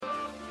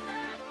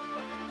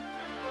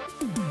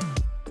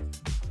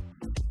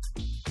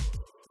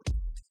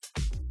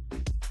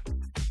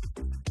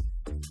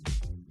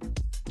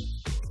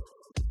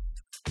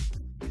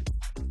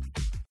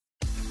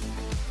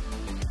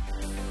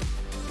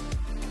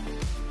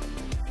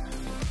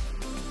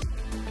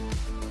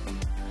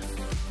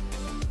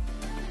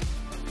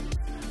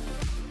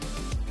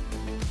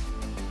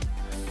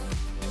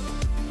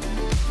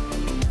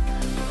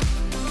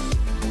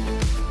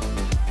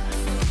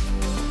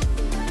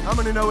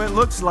many know it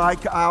looks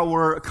like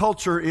our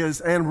culture is,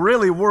 and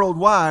really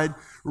worldwide,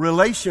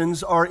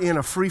 relations are in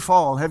a free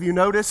fall? Have you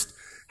noticed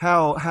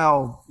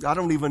how I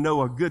don't even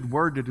know a good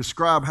word to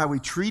describe how we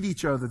treat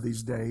each other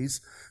these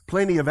days.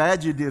 Plenty of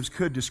adjectives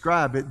could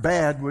describe it.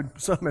 Bad would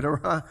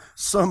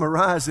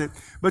summarize it.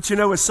 But you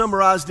know, it's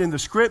summarized in the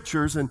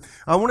Scriptures. And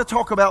I want to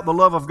talk about the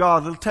love of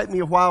God. It'll take me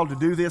a while to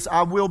do this.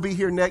 I will be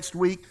here next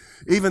week,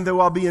 even though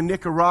I'll be in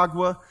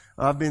Nicaragua.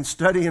 I've been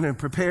studying and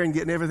preparing,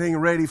 getting everything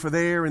ready for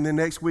there, and then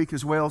next week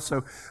as well.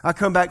 So I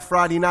come back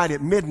Friday night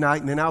at midnight,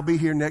 and then I'll be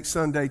here next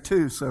Sunday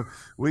too. So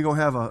we're going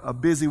to have a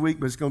busy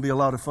week, but it's going to be a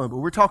lot of fun. But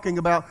we're talking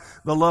about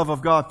the love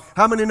of God.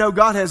 How many know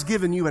God has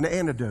given you an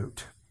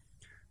antidote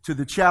to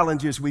the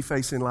challenges we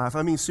face in life?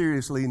 I mean,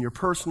 seriously, in your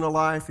personal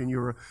life, in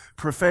your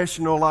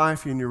professional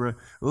life, in your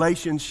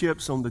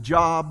relationships on the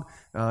job,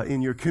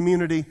 in your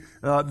community.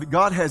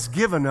 God has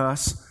given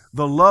us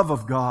the love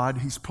of God.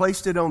 He's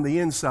placed it on the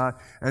inside,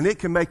 and it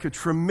can make a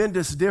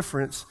tremendous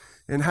difference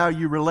in how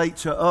you relate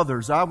to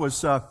others. I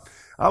was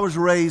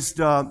raised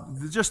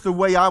just the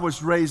way I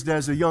was raised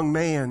as a young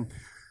man.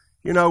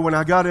 You know, when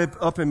I got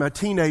up in my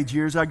teenage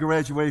years, I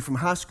graduated from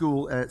high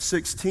school at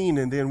 16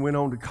 and then went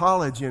on to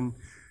college. And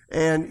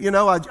you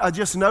know, I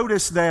just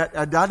noticed that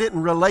I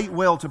didn't relate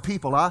well to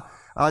people.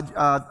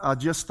 I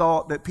just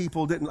thought that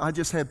people didn't, I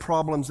just had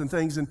problems and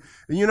things. And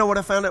you know what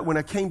I found out when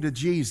I came to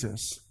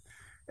Jesus?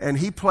 And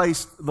He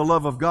placed the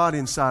love of God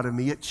inside of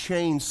me. It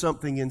changed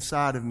something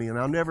inside of me. And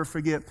I'll never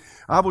forget,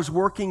 I was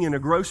working in a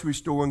grocery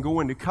store and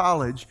going to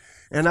college.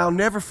 And I'll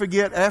never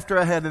forget, after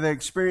I had that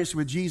experience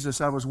with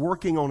Jesus, I was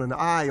working on an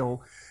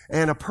aisle,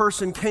 and a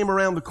person came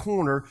around the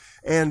corner.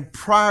 And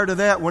prior to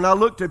that, when I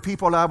looked at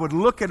people, I would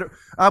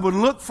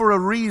look for a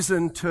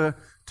reason to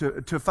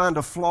find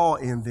a flaw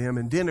in them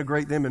and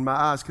denigrate them in my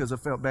eyes because I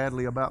felt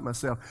badly about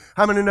myself.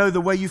 How many know the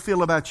way you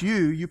feel about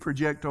you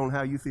project on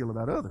how you feel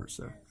about others?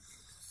 So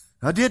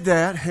I did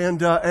that,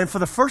 and for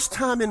the first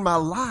time in my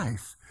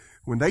life,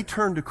 when they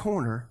turned a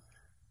corner,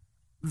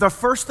 the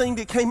first thing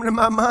that came into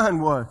my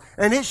mind was,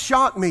 and it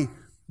shocked me,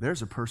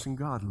 there's a person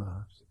God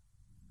loves.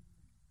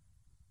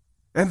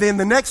 And then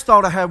the next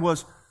thought I had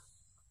was,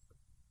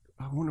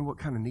 I wonder what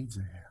kind of needs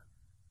they have.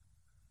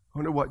 I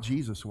wonder what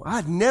Jesus wants.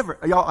 I'd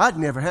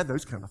never had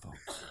those kind of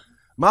thoughts.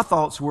 My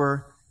thoughts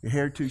were, your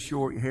hair too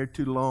short, your hair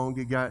too long,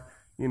 you got,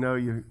 you know,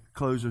 your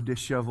clothes are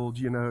disheveled,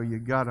 you know, you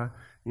got a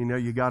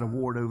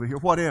wart over here,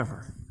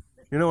 whatever.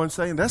 You know what I'm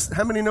saying? That's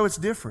how many know it's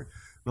different?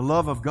 The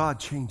love of God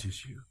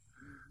changes you.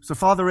 So,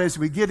 Father, as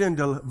we get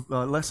into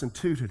lesson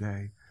 2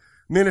 today,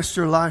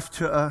 minister life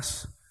to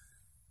us,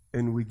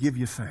 and we give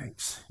you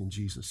thanks in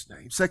Jesus'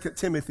 name. 2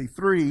 Timothy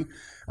 3,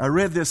 I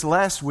read this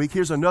last week.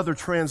 Here's another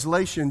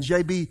translation.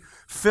 J.B.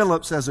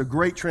 Phillips has a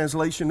great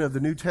translation of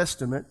the New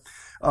Testament,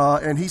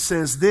 and he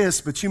says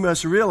this, but you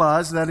must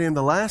realize that in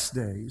the last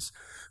days,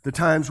 the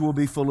times will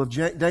be full of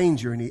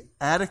danger, and he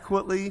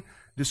adequately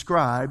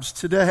describes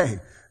today.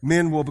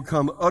 Men will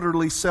become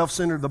utterly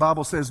self-centered. The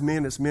Bible says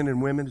men, it's men and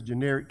women, a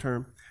generic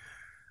term.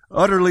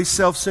 Utterly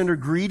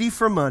self-centered, greedy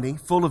for money,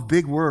 full of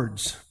big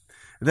words.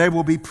 They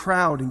will be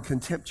proud and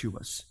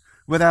contemptuous,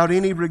 without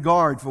any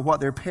regard for what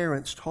their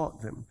parents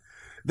taught them.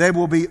 They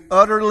will be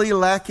utterly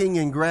lacking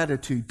in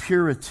gratitude,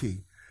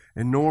 purity,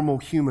 and normal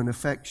human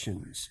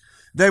affections.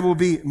 They will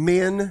be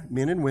men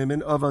and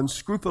women of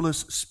unscrupulous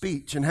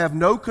speech and have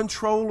no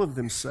control of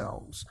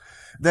themselves.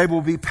 They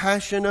will be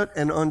passionate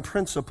and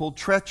unprincipled,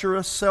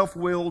 treacherous,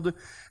 self-willed,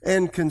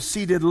 and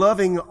conceited,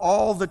 loving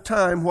all the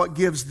time what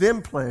gives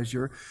them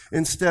pleasure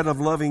instead of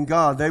loving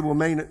God. They will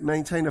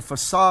maintain a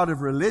facade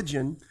of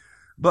religion,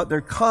 but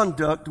their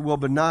conduct will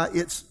deny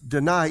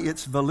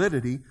its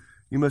validity.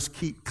 You must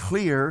keep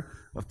clear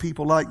of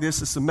people like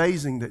this. It's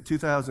amazing that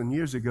 2,000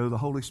 years ago, the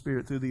Holy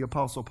Spirit, through the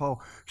Apostle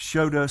Paul,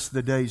 showed us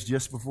the days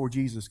just before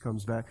Jesus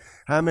comes back.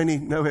 How many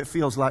know it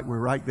feels like we're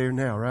right there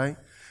now, right?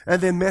 And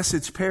then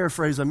message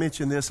paraphrase, I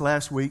mentioned this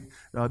last week.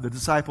 The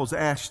disciples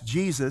asked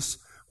Jesus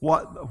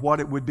what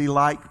it would be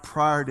like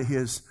prior to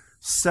His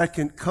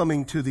second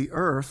coming to the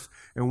earth.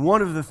 And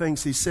one of the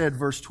things He said,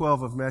 verse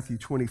 12 of Matthew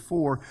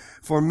 24,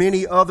 for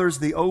many others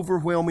the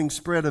overwhelming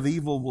spread of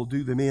evil will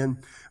do them in.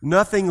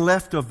 Nothing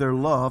left of their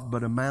love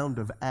but a mound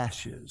of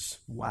ashes.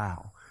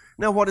 Wow.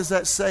 Now, what is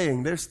that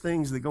saying? There's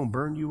things that are going to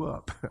burn you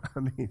up. I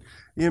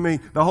mean,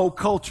 the whole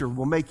culture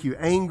will make you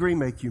angry,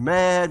 make you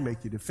mad,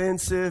 make you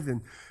defensive,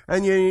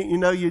 and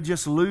you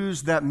just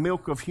lose that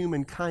milk of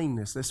human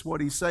kindness. That's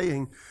what He's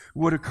saying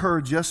would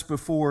occur just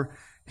before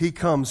He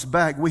comes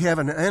back. We have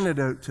an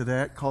antidote to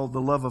that called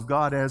the love of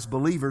God as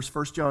believers.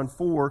 1 John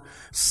 4,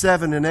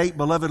 7 and 8,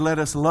 Beloved, let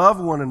us love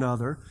one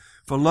another,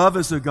 for love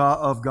is of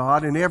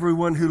God, and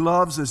everyone who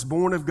loves is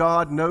born of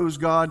God, knows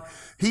God.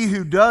 He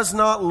who does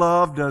not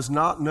love does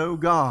not know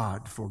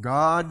God, for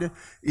God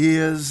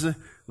is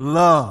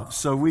love.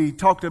 So we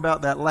talked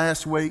about that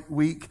last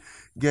week,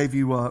 gave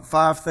you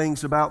 5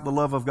 things about the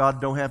love of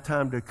God. Don't have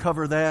time to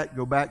cover that.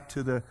 Go back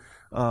to the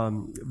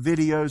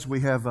videos.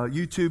 We have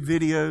YouTube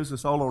videos.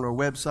 It's all on our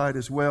website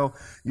as well.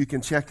 You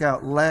can check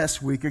out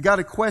last week. I got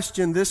a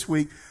question this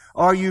week.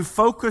 Are you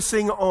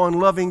focusing on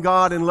loving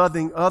God and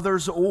loving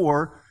others,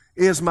 or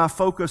is my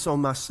focus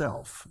on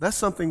myself? That's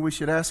something we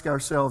should ask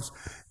ourselves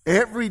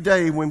every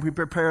day when we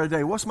prepare a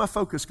day. What's my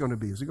focus going to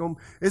be? Is it going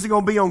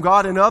to be on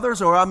God and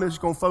others, or I'm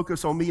just going to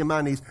focus on me and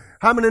my needs?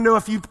 How many know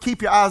if you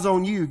keep your eyes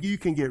on you, you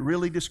can get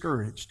really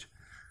discouraged,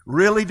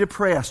 really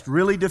depressed,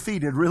 really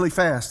defeated, really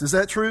fast? Is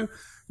that true?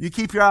 You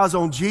keep your eyes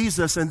on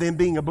Jesus and then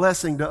being a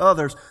blessing to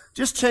others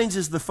just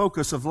changes the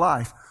focus of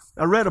life.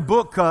 I read a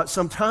book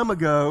some time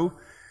ago,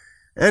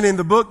 and in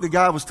the book, the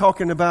guy was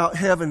talking about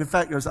heaven. In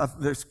fact, there's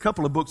a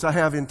couple of books I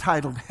have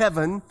entitled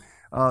Heaven,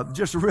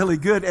 just really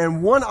good.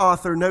 And one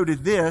author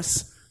noted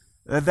this,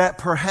 that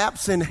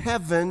perhaps in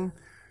heaven,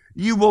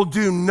 you will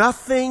do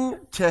nothing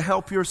to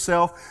help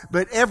yourself,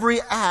 but every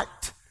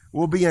act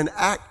will be an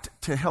act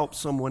to help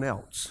someone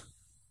else.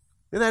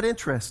 Isn't that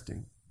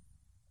interesting?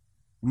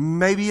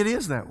 Maybe it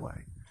is that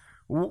way.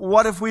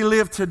 What if we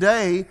live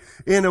today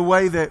in a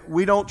way that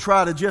we don't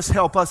try to just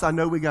help us? I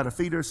know we got to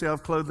feed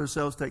ourselves, clothe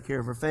ourselves, take care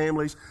of our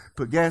families,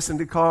 put gas in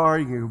the car,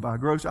 you can buy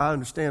groceries. I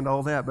understand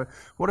all that, but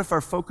what if our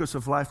focus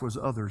of life was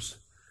others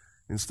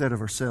instead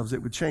of ourselves?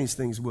 It would change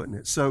things, wouldn't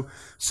it? So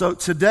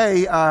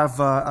today I've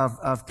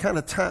kind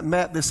of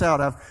mapped this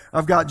out.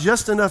 I've got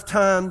just enough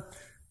time,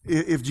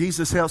 if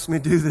Jesus helps me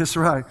do this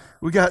right.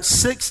 We got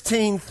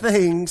 16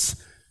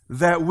 things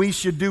that we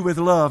should do with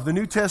love. The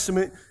New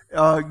Testament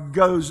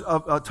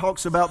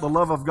talks about the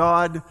love of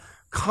God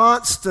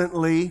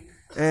constantly,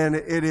 and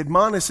it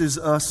admonishes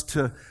us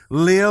to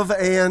live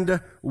and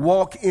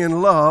walk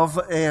in love,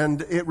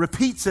 and it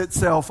repeats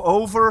itself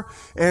over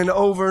and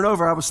over and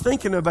over. I was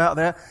thinking about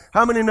that.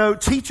 How many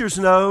teachers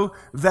know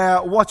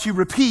that what you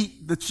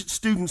repeat, the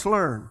students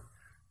learn?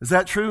 Is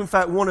that true? In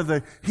fact, one of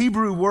the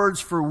Hebrew words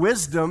for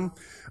wisdom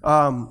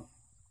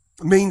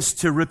means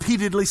to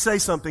repeatedly say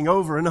something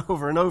over and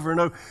over and over and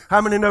over.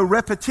 How many know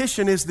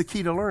repetition is the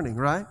key to learning,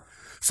 right?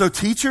 So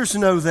teachers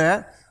know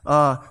that.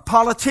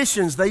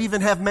 Politicians, they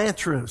even have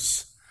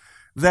mantras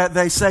that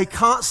they say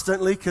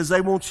constantly because they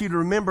want you to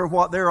remember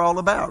what they're all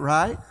about,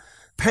 right?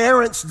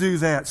 Parents do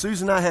that.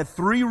 Susan and I had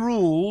 3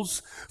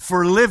 rules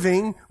for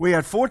living. We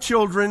had 4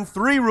 children,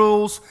 3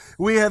 rules.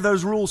 We had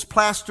those rules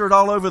plastered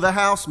all over the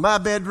house. My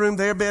bedroom,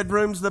 their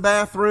bedrooms, the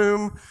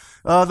bathroom,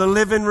 the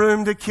living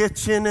room, the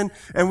kitchen,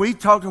 and we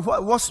talked,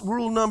 what's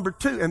rule number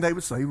 2? And they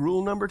would say,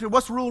 rule number 2.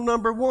 What's rule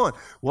number 1?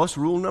 What's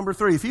rule number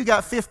 3? If you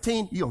got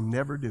 15, you'll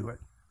never do it.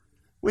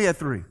 We had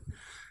 3.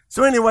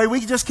 So anyway,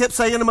 we just kept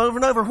saying them over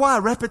and over. Why?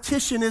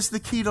 Repetition is the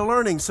key to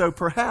learning. So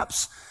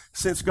perhaps,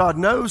 since God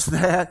knows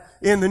that,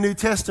 in the New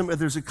Testament,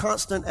 there's a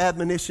constant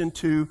admonition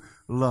to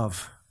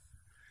love.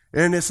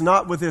 And it's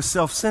not with this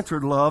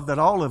self-centered love that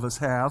all of us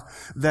have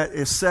that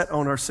is set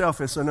on ourselves.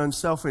 It's an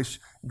unselfish,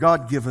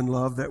 God-given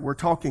love that we're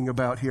talking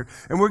about here.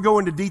 And we'll go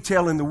into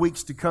detail in the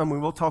weeks to come. We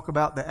will talk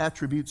about the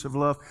attributes of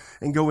love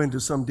and go into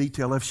some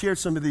detail. I've shared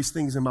some of these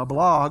things in my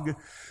blog,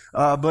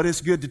 but it's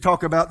good to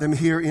talk about them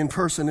here in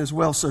person as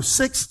well. So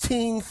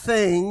 16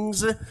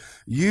 things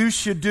you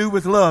should do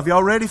with love.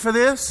 Y'all ready for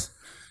this?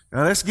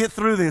 Now let's get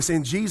through this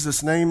in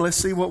Jesus' name. Let's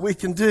see what we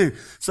can do.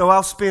 So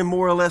I'll spend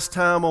more or less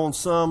time on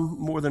some,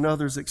 more than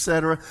others,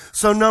 etc.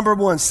 So number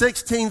 1,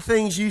 16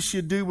 things you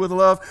should do with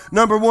love.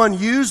 Number 1,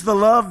 use the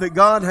love that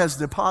God has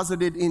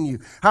deposited in you.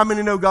 How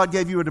many know God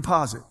gave you a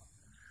deposit?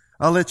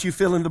 I'll let you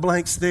fill in the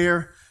blanks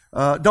there.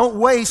 Don't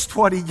waste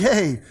what He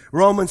gave.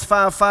 Romans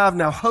 5:5.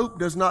 Now hope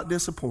does not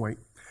disappoint,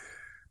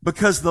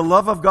 because the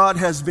love of God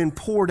has been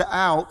poured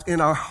out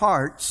in our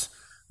hearts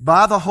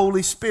by the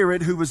Holy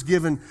Spirit who was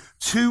given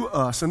to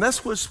us. And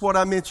that's what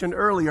I mentioned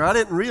earlier. I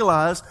didn't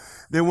realize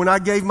that when I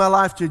gave my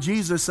life to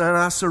Jesus and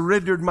I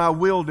surrendered my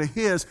will to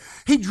His,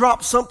 He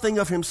dropped something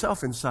of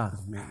Himself inside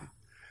of me.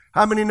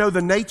 How many know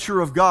the nature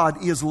of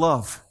God is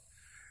love?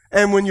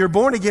 And when you're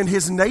born again,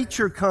 His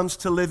nature comes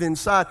to live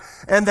inside.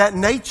 And that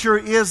nature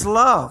is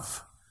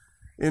love.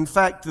 In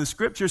fact, the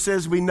Scripture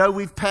says we know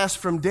we've passed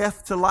from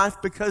death to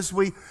life because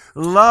we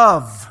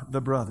love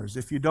the brothers.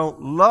 If you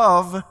don't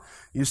love,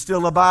 you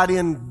still abide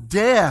in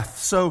death.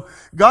 So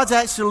God's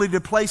actually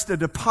placed a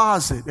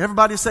deposit.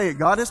 Everybody say it.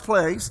 God has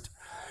placed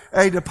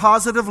a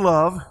deposit of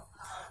love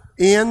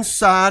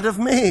inside of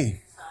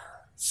me.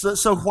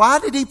 So why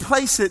did He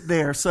place it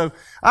there? So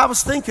I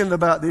was thinking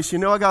about this. I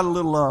got a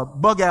little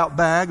bug out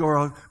bag or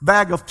a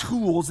bag of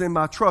tools in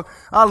my truck.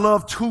 I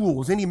love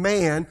tools. Any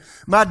man,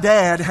 my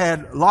dad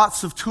had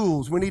lots of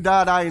tools. When he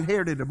died, I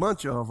inherited a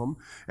bunch of them,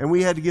 and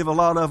we had to give a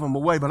lot of them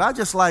away. But I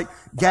just like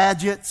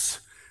gadgets.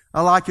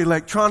 I like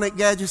electronic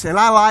gadgets, and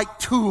I like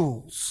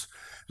tools.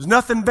 There's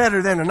nothing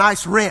better than a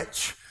nice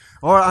wrench.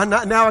 Or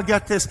now I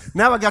got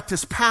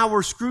this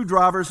power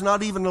screwdriver. It's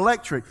not even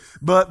electric,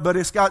 but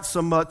it's got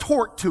some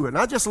torque to it. And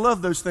I just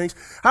love those things.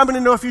 How many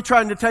know if you're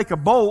trying to take a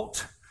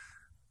bolt,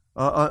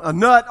 a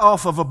nut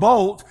off of a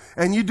bolt,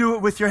 and you do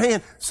it with your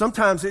hand,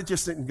 sometimes it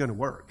just isn't going to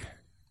work,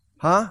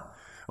 huh?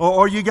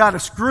 Or you got a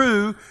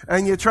screw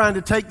and you're trying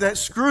to take that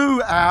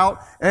screw out,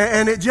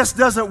 and it just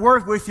doesn't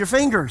work with your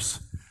fingers.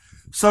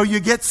 So you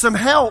get some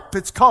help.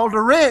 It's called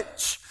a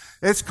wrench.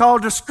 It's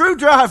called a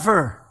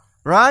screwdriver,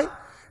 right?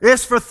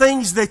 It's for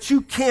things that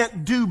you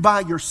can't do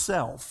by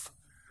yourself.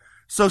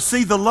 So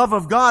see, the love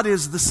of God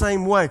is the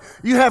same way.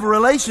 You have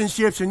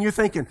relationships and you're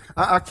thinking,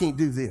 I can't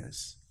do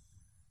this.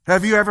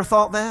 Have you ever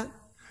thought that?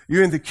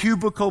 You're in the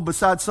cubicle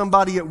beside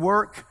somebody at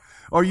work,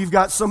 or you've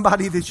got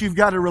somebody that you've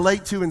got to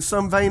relate to in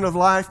some vein of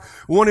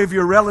life. One of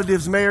your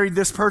relatives married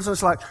this person.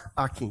 It's like,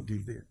 I can't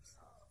do this.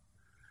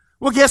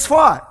 Well, guess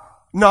what?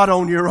 Not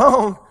on your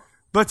own.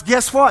 But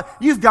guess what?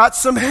 You've got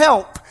some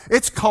help.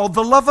 It's called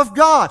the love of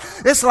God.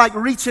 It's like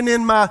reaching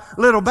in my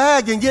little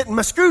bag and getting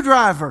my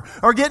screwdriver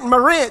or getting my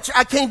wrench.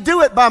 I can't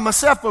do it by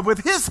myself, but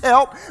with His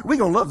help, we're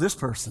going to love this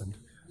person.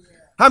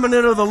 How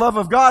many know the love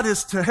of God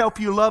is to help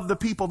you love the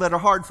people that are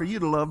hard for you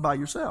to love by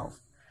yourself?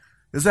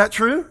 Is that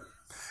true?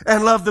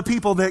 And love the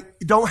people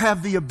that don't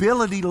have the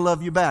ability to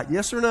love you back.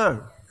 Yes or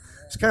no?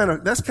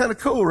 That's kind of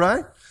cool,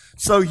 right?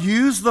 So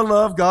use the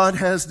love God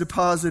has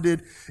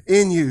deposited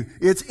in you.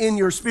 It's in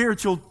your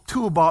spiritual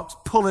toolbox.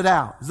 Pull it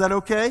out. Is that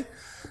okay?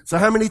 So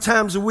how many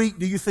times a week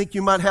do you think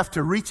you might have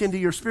to reach into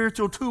your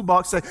spiritual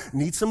toolbox and say,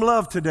 need some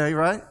love today,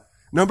 right?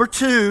 Number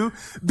 2,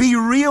 be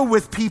real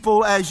with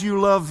people as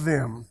you love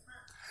them.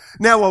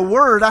 Now a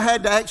word, I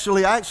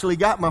actually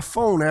got my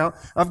phone out.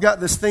 I've got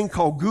this thing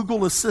called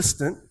Google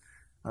Assistant.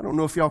 I don't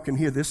know if y'all can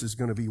hear this. Is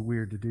going to be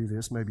weird to do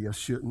this. Maybe I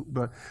shouldn't.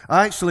 But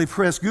I actually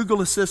pressed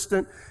Google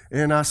Assistant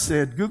and I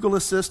said, Google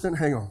Assistant,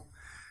 hang on.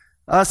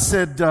 I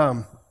said,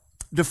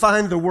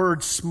 define the word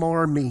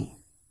smarmy.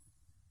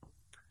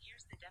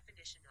 Here's the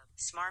definition of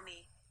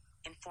smarmy: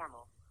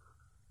 informal,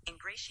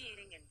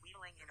 ingratiating and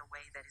wheedling in a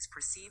way that is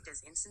perceived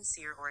as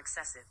insincere or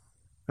excessive.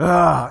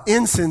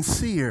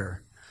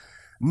 Insincere.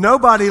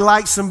 Nobody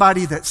likes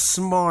somebody that's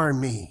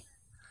smarmy.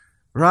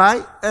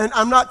 Right? And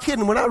I'm not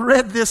kidding. When I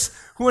read this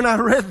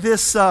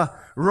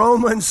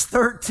Romans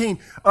 13,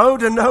 owe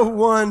to no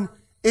one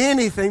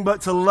anything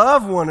but to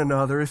love one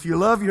another. If you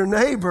love your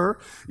neighbor,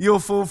 you'll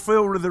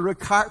fulfill the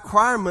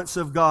requirements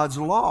of God's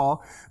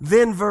law.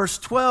 Then verse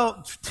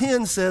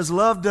 10 says,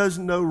 love does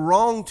no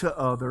wrong to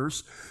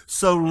others,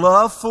 so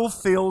love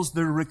fulfills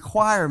the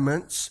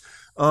requirements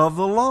of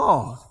the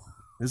law.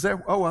 Is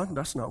that,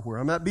 that's not where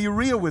I'm at. Be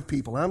real with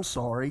people. I'm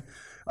sorry.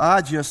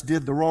 I just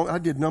did I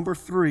did number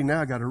 3.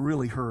 Now I got to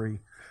really hurry.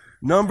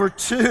 Number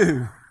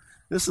 2,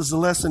 this is a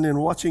lesson in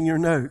watching your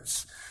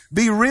notes.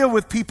 Be real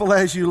with people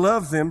as you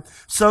love them.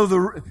 So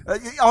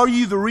are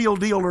you the real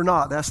deal or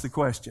not? That's the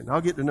question.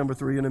 I'll get to number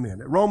 3 in a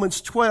minute.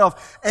 Romans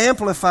 12,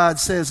 Amplified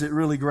says it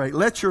really great.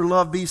 Let your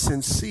love be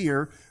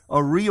sincere,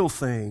 a real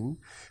thing.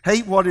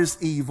 Hate what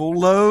is evil.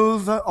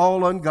 Loathe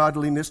all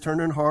ungodliness. Turn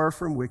in horror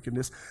from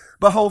wickedness.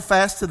 But hold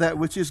fast to that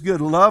which is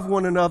good. Love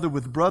one another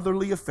with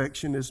brotherly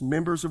affection as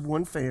members of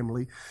one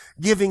family,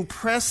 giving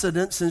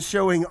precedence and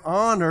showing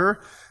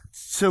honor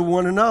to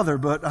one another.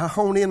 But I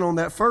hone in on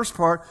that first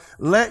part.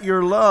 Let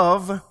your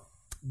love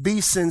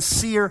be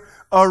sincere,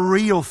 a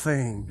real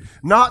thing,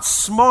 not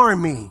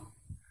smarmy.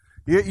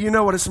 You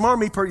know what a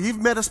smarmy person,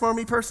 you've met a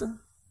smarmy person?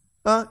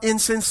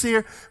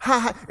 Insincere,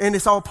 and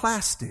it's all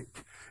plastic.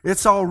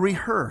 It's all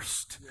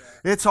rehearsed.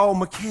 It's all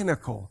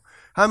mechanical.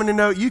 How many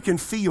know you can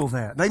feel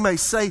that? They may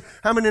say,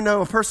 how many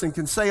know a person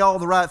can say all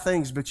the right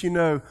things, but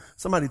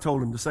somebody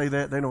told them to say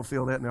that. They don't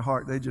feel that in their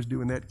heart. They're just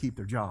doing that to keep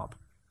their job.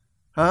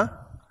 Huh?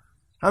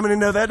 How many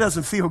know that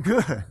doesn't feel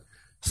good?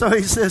 So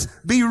he says,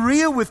 be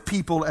real with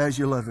people as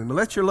you love them.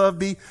 Let your love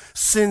be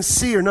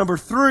sincere. Number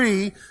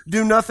 3,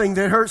 do nothing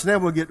that hurts. Now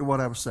we'll get to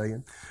what I was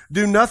saying.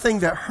 Do nothing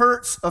that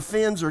hurts,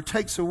 offends, or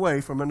takes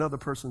away from another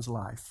person's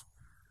life.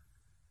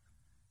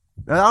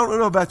 Now, I don't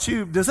know about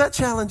you. Does that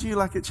challenge you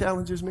like it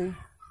challenges me?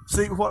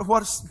 See,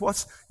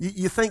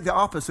 you think the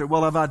opposite.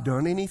 Well, have I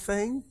done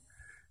anything?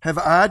 Have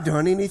I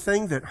done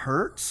anything that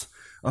hurts,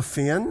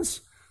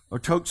 offends, or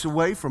takes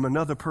away from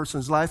another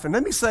person's life? And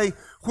let me say,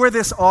 where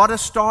this ought to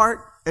start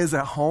is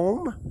at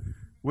home,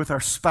 with our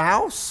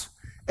spouse,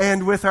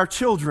 and with our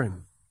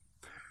children.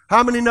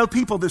 How many know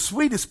people the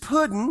sweetest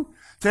pudding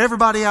to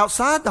everybody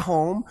outside the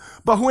home,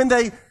 but when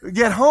they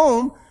get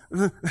home,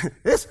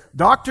 it's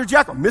Dr.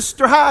 Jekyll,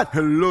 Mr. Hyde,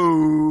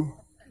 hello.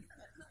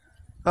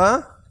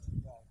 Huh?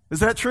 Is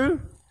that true?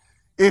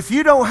 If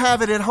you don't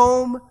have it at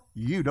home,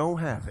 you don't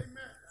have it.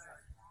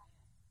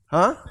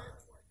 Huh?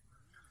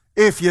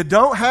 If you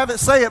don't have it,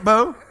 say it,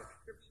 Bo.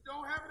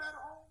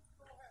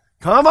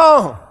 Come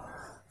on.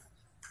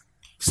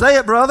 Say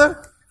it,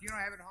 brother. If you don't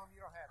have it at home,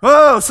 you don't have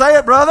it. Oh, say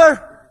it, brother. If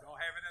you don't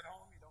have it at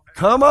home, you don't have it.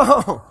 Come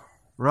on.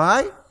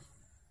 Right?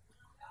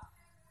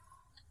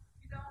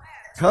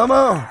 Come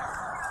on.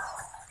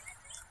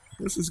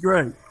 This is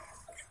great.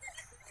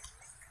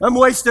 I'm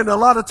wasting a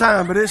lot of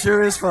time, but it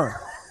sure is fun.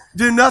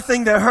 Do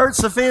nothing that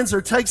hurts, offends,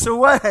 or takes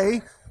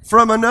away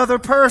from another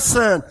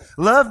person.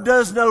 Love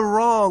does no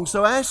wrong.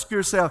 So ask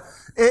yourself,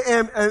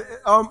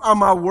 are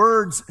my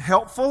words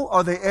helpful?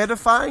 Are they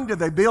edifying? Do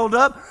they build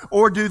up?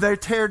 Or do they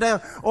tear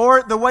down?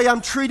 Or the way I'm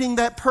treating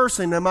that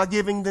person, am I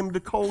giving them the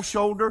cold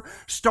shoulder?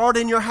 Start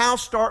in your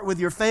house. Start with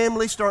your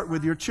family. Start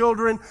with your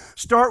children.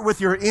 Start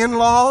with your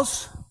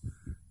in-laws.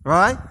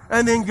 Right?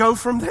 And then go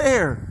from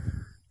there.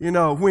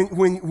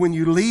 When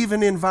you leave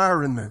an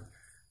environment,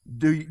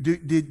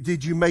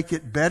 did you make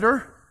it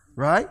better?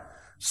 Right?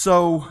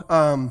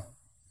 So,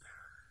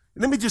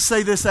 Let me just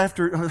say this.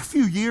 After a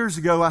few years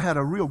ago, I had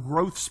a real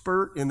growth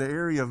spurt in the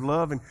area of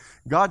love, and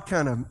God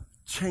kind of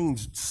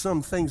changed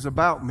some things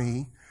about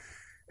me.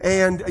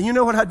 And you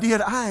know what I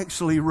did? I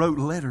actually wrote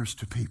letters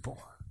to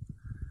people.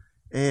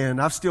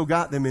 And I've still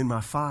got them in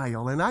my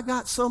file. And I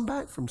got some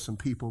back from some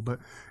people. But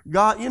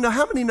God, you know,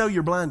 how many know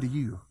you're blind to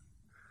you?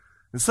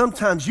 And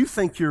sometimes you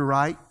think you're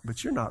right,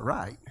 but you're not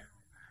right.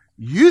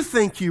 You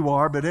think you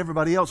are, but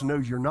everybody else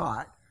knows you're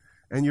not.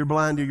 And you're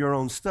blind to your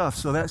own stuff.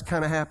 So that's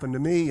kind of happened to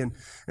me. And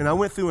I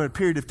went through a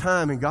period of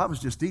time, and God was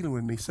just dealing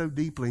with me so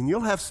deeply. And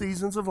you'll have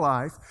seasons of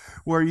life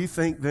where you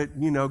think that,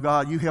 you know,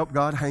 God, you help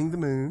God hang the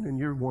moon, and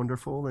you're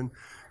wonderful. And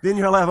then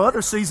you'll have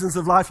other seasons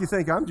of life you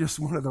think, I'm just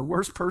one of the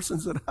worst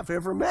persons that I've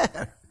ever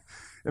met.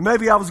 And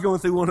maybe I was going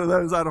through one of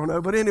those, I don't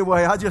know. But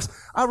anyway,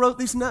 I wrote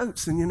these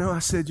notes. And, you know, I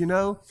said, you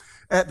know,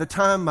 at the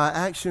time my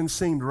actions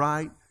seemed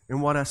right,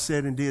 and what I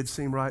said and did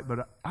seemed right,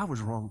 but I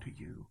was wrong to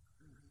you.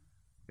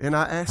 And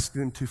I asked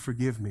them to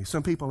forgive me.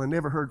 Some people I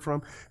never heard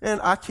from,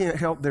 and I can't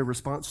help their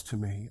response to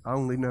me. I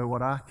only know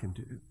what I can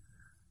do.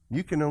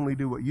 You can only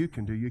do what you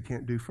can do. You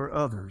can't do for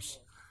others.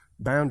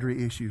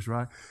 Boundary issues,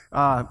 right?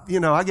 You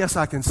know, I guess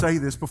I can say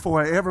this.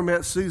 Before I ever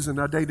met Susan,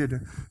 I dated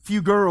a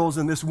few girls,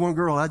 and this one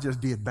girl I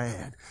just did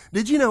bad.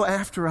 Did you know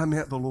after I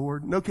met the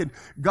Lord, no kidding,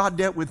 God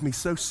dealt with me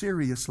so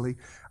seriously,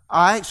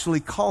 I actually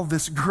called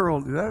this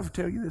girl. Did I ever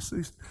tell you this,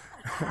 Susan?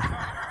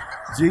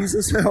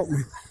 Jesus help me.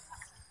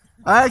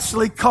 I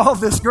actually called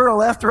this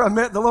girl after I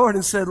met the Lord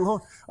and said,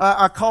 Lord,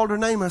 I called her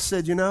name. I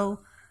said, you know,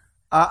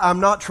 I'm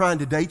not trying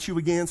to date you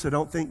again, so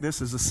don't think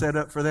this is a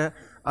setup for that.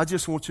 I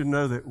just want you to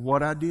know that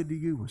what I did to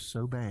you was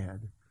so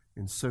bad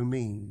and so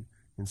mean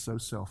and so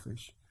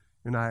selfish,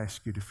 and I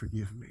ask you to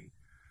forgive me.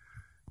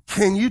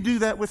 Can you do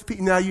that with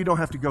people? Now, you don't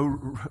have to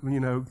go, you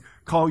know,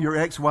 call your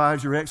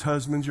ex-wives, your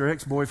ex-husbands, your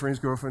ex-boyfriends,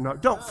 girlfriend. No,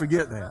 don't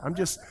forget that. I'm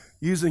just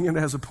using it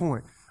as a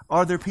point.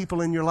 Are there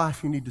people in your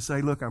life you need to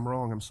say, look, I'm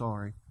wrong, I'm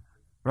sorry?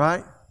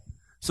 Right?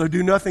 So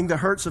do nothing that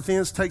hurts,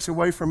 offends, takes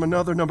away from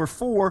another. Number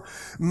 4,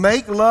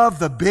 make love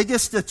the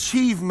biggest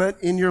achievement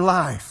in your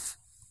life.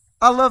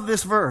 I love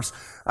this verse.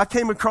 I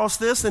came across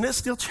this, and it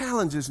still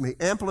challenges me.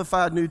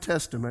 Amplified New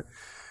Testament.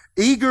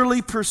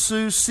 Eagerly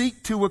pursue,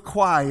 seek to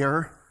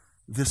acquire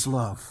this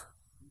love.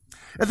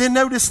 And then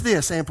notice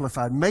this,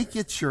 Amplified. Make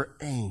it your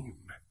aim,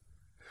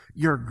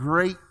 your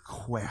great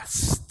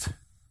quest.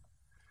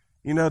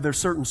 You know, there's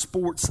certain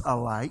sports I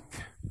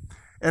like.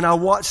 And I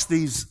watch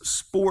these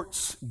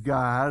sports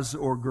guys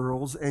or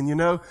girls, and you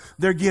know,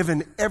 they're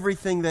giving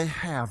everything they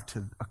have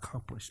to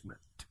accomplishment,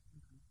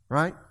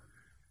 right?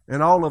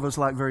 And all of us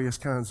like various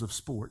kinds of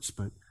sports,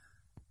 but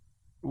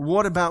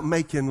what about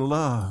making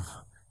love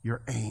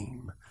your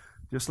aim?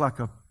 Just like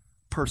a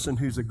person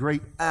who's a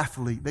great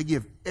athlete, they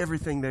give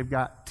everything they've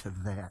got to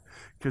that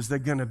because they're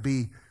going to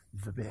be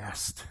the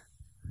best.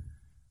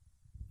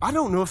 I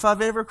don't know if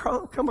I've ever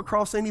come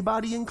across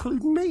anybody,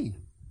 including me.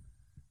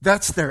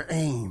 That's their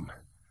aim.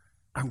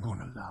 I'm going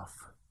to love.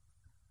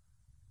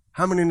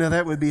 How many know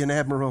that would be an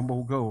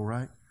admirable goal,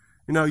 right?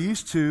 You know, I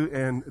used to,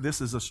 and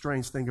this is a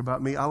strange thing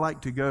about me, I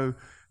like to go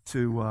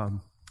to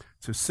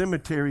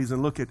cemeteries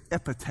and look at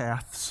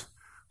epitaphs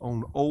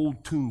on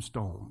old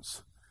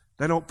tombstones.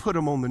 They don't put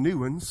them on the new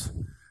ones,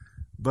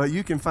 but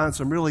you can find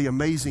some really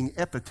amazing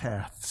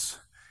epitaphs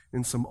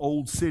in some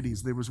old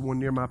cities. There was one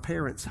near my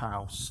parents'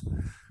 house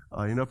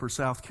in Upper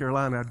South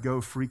Carolina. I'd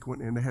go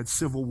frequent, and they had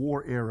Civil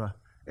War era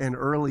and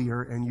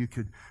earlier, and you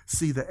could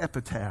see the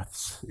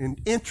epitaphs.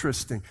 And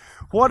interesting.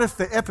 What if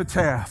the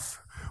epitaph,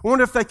 I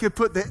wonder if they could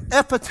put the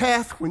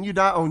epitaph when you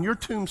die on your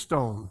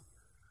tombstone,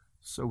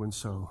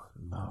 so-and-so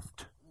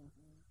loved.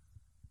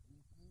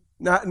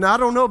 Now, I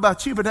don't know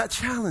about you, but that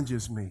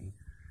challenges me.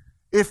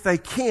 If they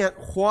can't,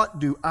 what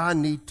do I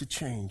need to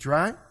change,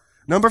 right?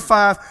 Number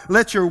 5,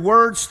 let your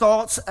words,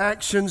 thoughts,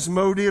 actions,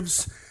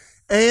 motives,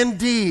 and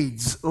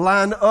deeds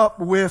line up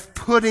with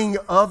putting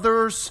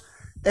others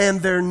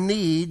and their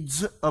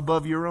needs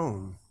above your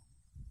own.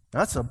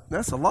 That's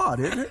a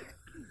lot, isn't it?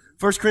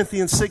 1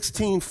 Corinthians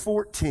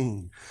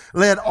 16:14.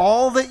 Let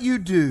all that you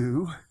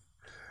do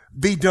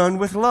be done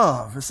with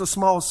love. It's a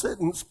small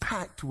sentence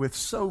packed with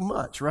so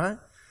much, right?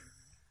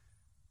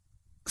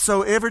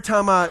 So every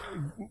time I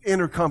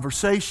enter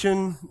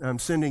conversation, I'm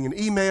sending an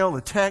email,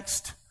 a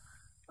text,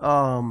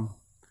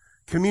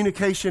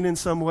 communication in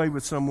some way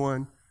with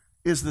someone,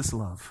 is this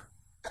love?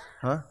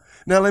 Huh?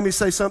 Now let me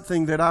say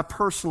something that I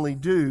personally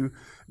do.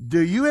 Do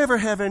you ever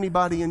have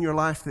anybody in your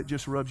life that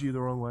just rubs you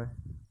the wrong way?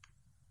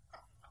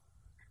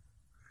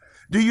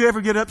 Do you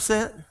ever get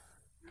upset?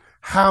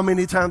 How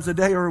many times a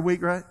day or a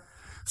week, right?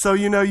 So,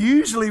 you know,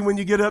 usually when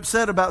you get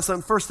upset about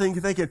something, first thing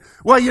you're thinking,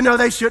 well, you know,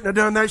 they shouldn't have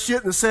done that,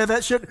 shouldn't have said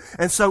that, shouldn't.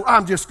 And so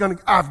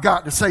I've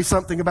got to say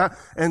something about it.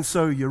 And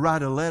so you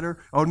write a letter,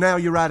 or now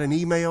you write an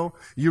email,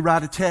 you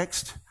write a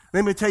text.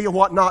 Let me tell you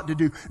what not to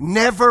do.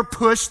 Never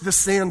push the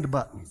send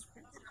button.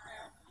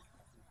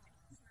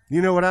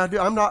 You know what I do?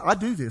 I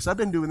do this. I've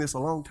been doing this a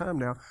long time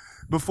now.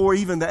 Before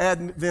even the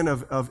advent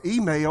of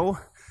email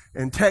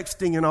and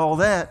texting and all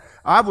that,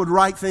 I would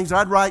write things.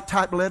 I'd write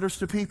type letters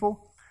to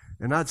people,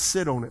 and I'd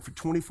sit on it for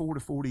 24 to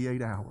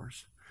 48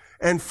 hours.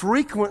 And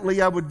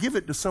frequently I would give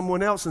it to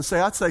someone else and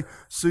I'd say,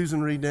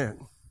 Susan, read that.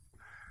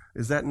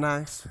 Is that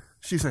nice?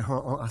 She'd say,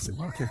 I said,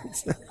 well, okay.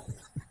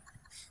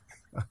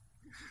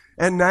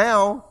 And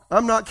now,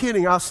 I'm not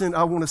kidding, I'll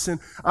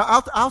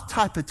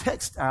type a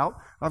text out.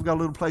 I've got a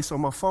little place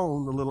on my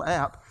phone, the little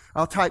app.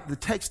 I'll type the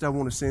text I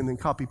want to send and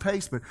copy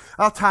paste, but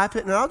I'll type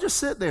it and I'll just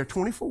sit there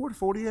 24 to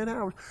 48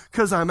 hours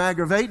because I'm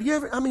aggravated.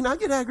 I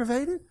get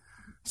aggravated.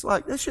 It's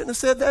like, they shouldn't have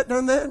said that,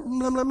 done that,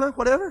 blah, blah, blah,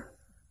 whatever.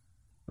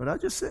 But I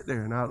just sit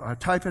there and I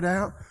type it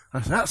out.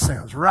 I say, that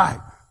sounds right.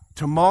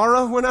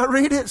 Tomorrow when I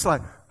read it, it's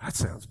like, that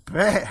sounds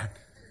bad.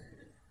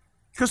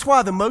 Because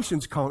why? The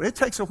emotions calling. It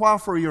takes a while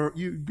for you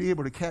to be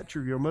able to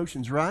capture your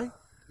emotions, right?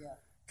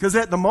 Because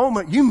at the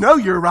moment, you know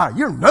you're right.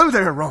 You know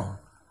they're wrong.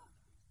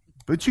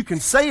 But you can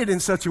say it in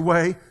such a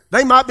way,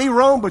 they might be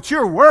wrong, but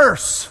you're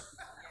worse.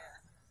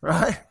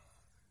 Right?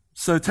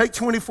 So take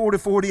 24 to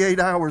 48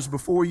 hours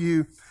before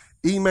you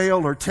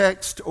email or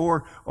text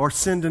or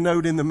send a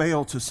note in the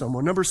mail to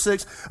someone. Number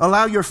 6,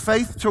 allow your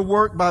faith to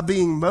work by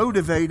being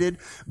motivated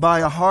by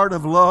a heart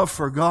of love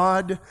for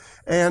God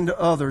and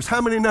others. How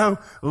many know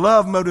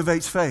love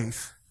motivates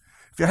faith?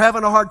 If you're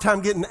having a hard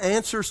time getting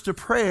answers to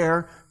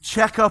prayer,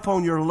 check up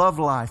on your love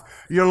life.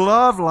 Your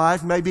love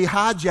life may be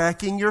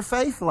hijacking your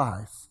faith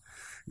life.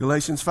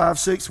 Galatians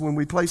 5:6, when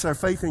we place our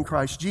faith in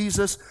Christ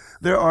Jesus,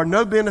 there are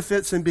no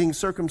benefits in being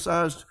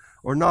circumcised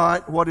or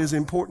not. What is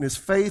important is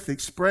faith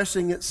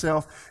expressing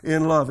itself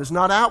in love. It's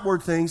not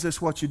outward things, it's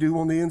what you do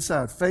on the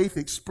inside. Faith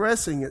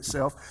expressing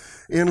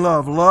itself in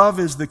love. Love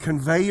is the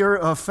conveyor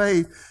of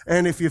faith,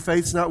 and if your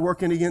faith's not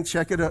working again,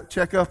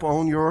 check up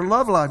on your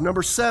love life.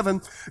 Number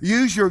 7,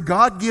 use your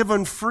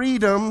God-given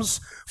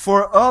freedoms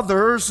for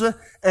others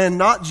and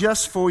not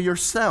just for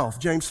yourself.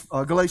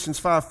 Galatians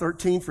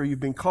 5:13, for you've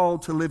been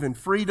called to live in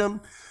freedom,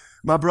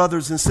 my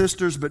brothers and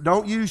sisters, but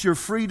don't use your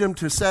freedom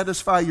to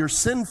satisfy your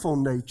sinful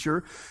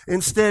nature.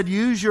 Instead,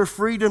 use your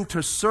freedom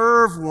to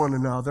serve one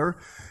another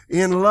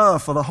in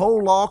love. For the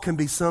whole law can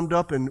be summed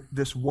up in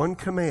this one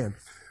command: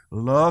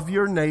 love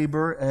your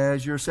neighbor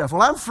as yourself.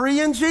 Well, I'm free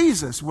in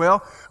Jesus.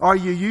 Well, are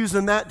you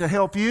using that to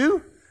help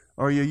you?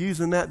 Or are you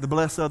using that to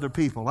bless other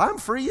people? I'm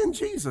free in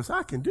Jesus.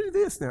 I can do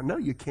this now. No,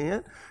 you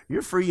can't.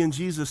 You're free in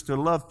Jesus to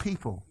love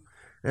people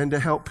and to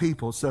help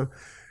people. So,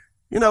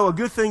 a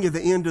good thing at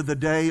the end of the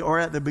day or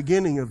at the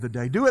beginning of the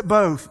day, do it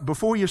both.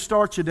 Before you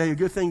start your day, a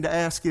good thing to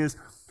ask is,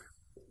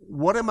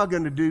 what am I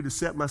going to do to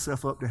set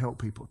myself up to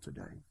help people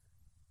today?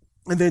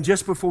 And then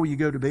just before you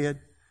go to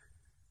bed,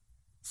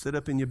 sit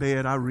up in your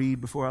bed. I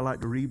like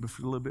to read a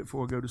little bit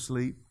before I go to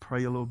sleep,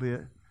 pray a little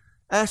bit.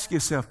 Ask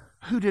yourself,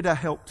 who did I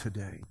help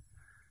today?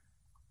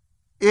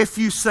 If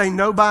you say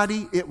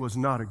nobody, it was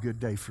not a good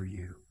day for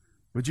you.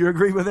 Would you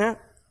agree with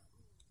that?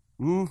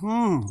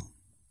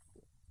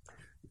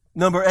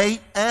 Number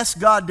 8, ask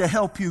God to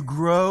help you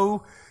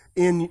grow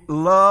in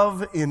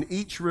love in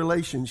each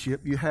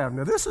relationship you have.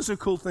 Now, this is a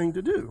cool thing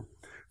to do.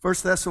 1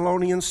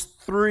 Thessalonians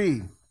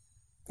 3,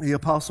 the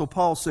Apostle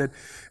Paul said,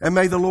 and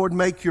may the Lord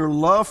make your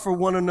love for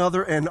one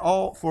another and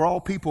for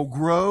all people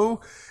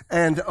grow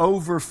and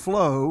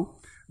overflow,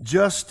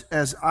 just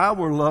as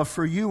our love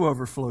for you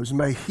overflows.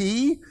 May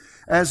He,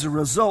 as a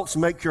result,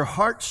 make your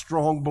heart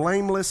strong,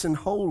 blameless, and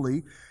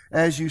holy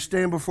as you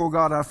stand before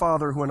God our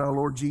Father when our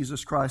Lord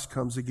Jesus Christ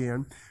comes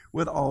again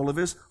with all of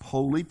His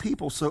holy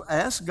people. So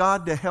ask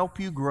God to help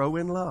you grow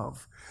in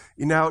love.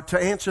 To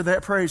answer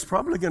that prayer, He's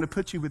probably going to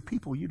put you with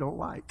people you don't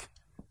like.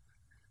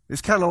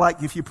 It's kind of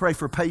like if you pray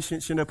for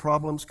patience,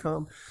 problems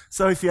come.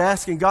 So if you're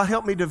asking, God,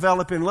 help me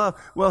develop in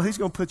love, well, He's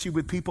going to put you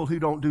with people who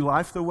don't do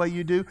life the way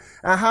you do.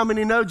 And how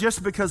many know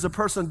just because a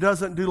person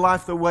doesn't do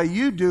life the way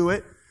you do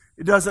it,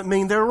 it doesn't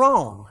mean they're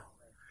wrong.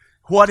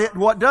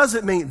 What does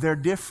it mean? They're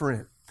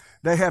different.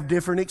 They have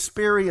different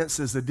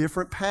experiences, a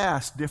different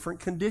past, different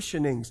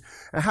conditionings.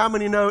 And how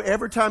many know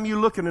every time you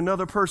look at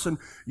another person,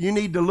 you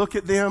need to look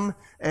at them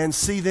and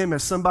see them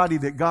as somebody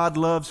that God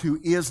loves who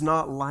is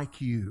not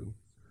like you?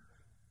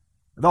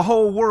 The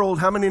whole world,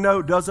 how many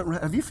know,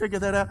 have you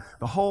figured that out?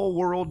 The whole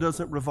world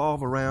doesn't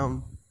revolve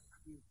around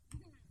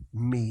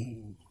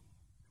me.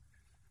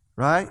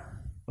 Right?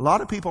 A lot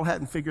of people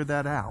hadn't figured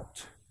that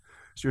out.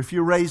 So if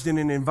you're raised in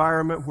an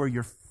environment where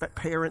your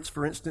parents,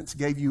 for instance,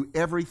 gave you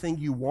everything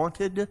you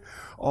wanted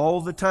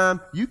all the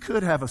time, you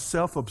could have a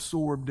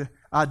self-absorbed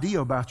idea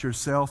about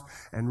yourself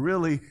and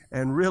really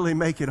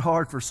make it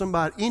hard for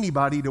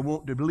anybody to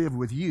want to live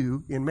with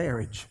you in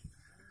marriage.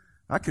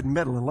 I could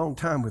meddle a long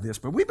time with this,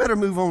 but we better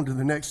move on to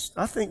the next.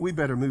 I think we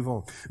better move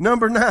on.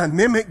 Number 9,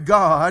 mimic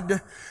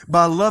God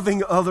by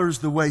loving others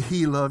the way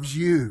He loves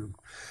you.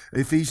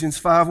 Ephesians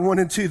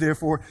 5:1-2,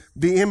 therefore,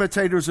 be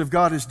imitators of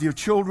God as dear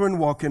children,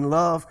 walk in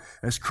love,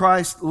 as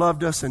Christ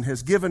loved us and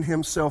has given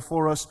Himself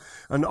for us,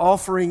 an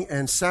offering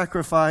and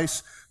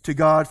sacrifice to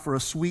God for a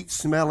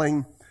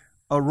sweet-smelling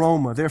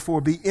aroma.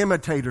 Therefore, be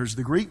imitators.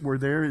 The Greek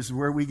word there is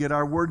where we get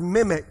our word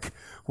mimic.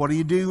 What do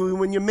you do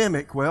when you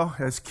mimic? Well,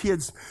 as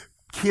kids,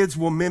 Kids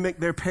will mimic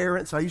their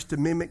parents. I used to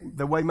mimic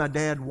the way my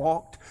dad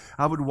walked.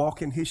 I would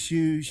walk in his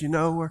shoes,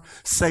 or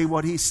say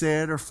what he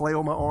said, or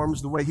flail my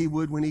arms the way he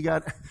would when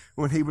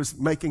he was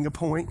making a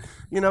point.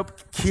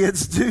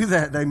 Kids do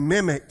that. They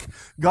mimic.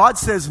 God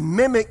says,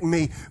 mimic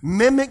me.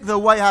 Mimic the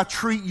way I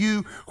treat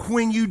you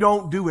when you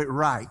don't do it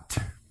right.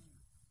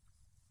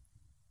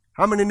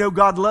 How many know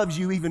God loves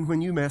you even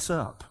when you mess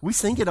up? We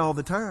sing it all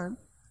the time.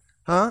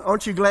 Huh?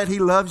 Aren't you glad He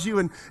loves you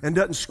and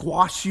doesn't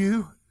squash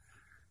you?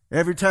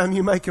 Every time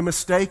you make a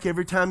mistake,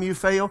 every time you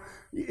fail.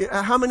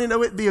 How many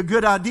know it'd be a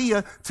good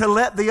idea to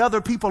let the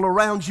other people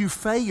around you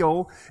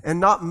fail and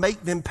not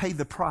make them pay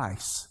the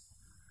price?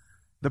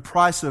 The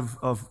price of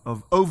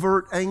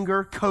overt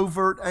anger,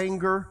 covert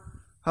anger,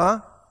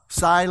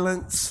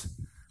 silence,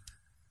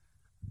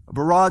 a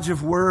barrage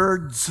of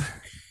words.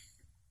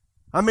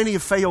 How many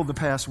have failed the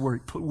past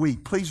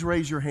week? Please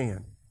raise your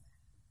hand.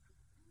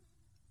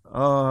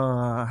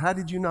 How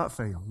did you not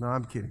fail? No,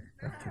 I'm kidding.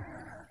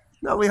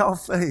 No, we all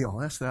fail.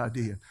 That's the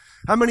idea.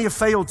 How many have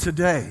failed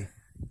today?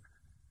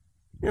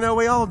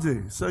 We all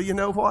do. So you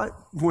know what?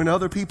 When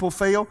other people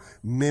fail,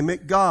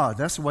 mimic God.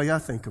 That's the way I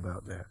think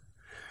about that.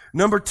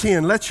 Number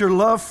 10, let your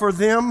love for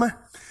them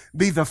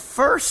be the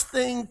first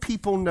thing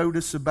people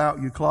notice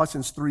about you.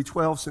 Colossians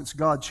 3:12, since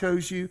God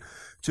chose you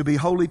to be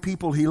holy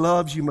people He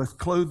loves, you must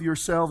clothe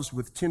yourselves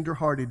with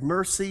tender-hearted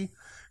mercy,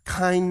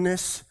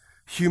 kindness,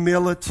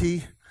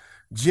 humility,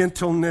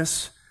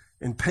 gentleness,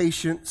 and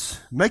patience.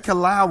 Make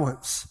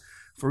allowance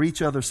for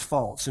each other's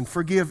faults and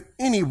forgive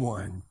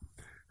anyone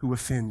who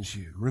offends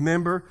you.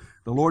 Remember,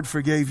 the Lord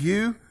forgave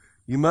you.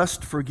 You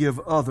must forgive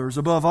others.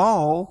 Above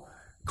all,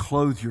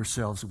 clothe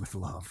yourselves with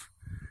love,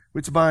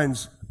 which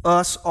binds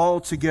us all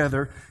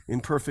together in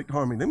perfect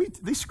harmony.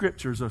 These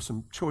scriptures are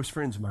some choice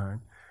friends of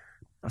mine.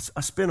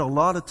 I spent a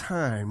lot of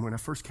time when I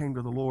first came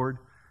to the Lord,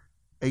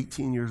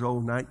 18 years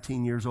old,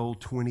 19 years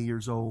old, 20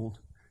 years old,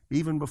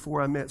 even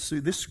before I met Sue.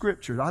 This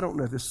scripture, I don't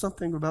know, there's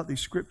something about these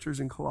scriptures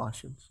in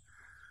Colossians.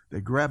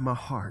 They grabbed my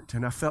heart,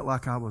 and I felt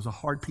like I was a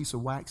hard piece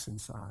of wax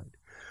inside.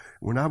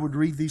 When I would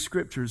read these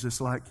scriptures,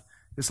 it's like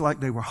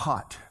they were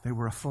hot. They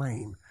were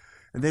aflame.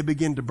 And they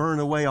began to burn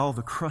away all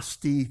the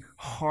crusty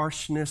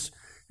harshness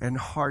and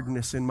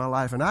hardness in my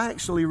life. And I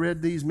actually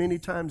read these many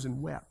times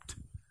and wept.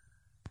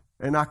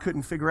 And I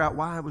couldn't figure out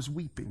why I was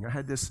weeping. I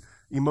had this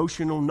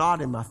emotional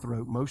knot in my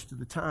throat most of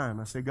the time.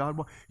 I said, God,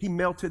 well, He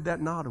melted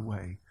that knot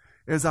away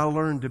as I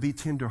learned to be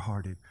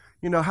tenderhearted.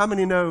 How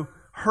many know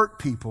hurt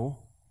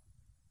people?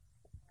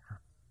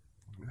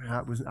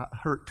 I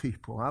hurt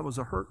people. I was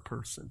a hurt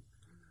person.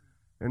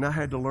 And I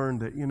had to learn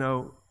that,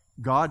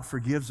 God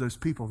forgives those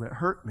people that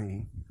hurt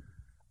me.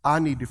 I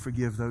need to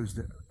forgive those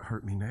that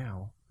hurt me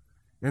now.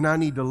 And I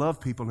need to love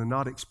people and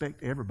not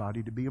expect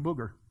everybody to be a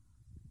booger,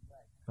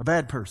 a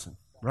bad person,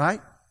 right?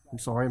 I'm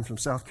sorry, I'm from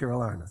South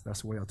Carolina.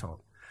 That's the way I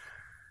talk.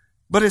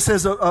 But it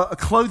says,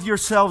 clothe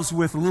yourselves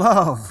with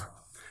love.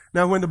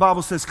 Now, when the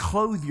Bible says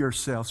clothe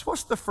yourselves,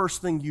 what's the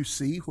first thing you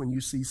see when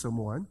you see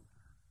someone?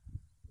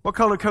 What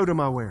color coat am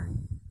I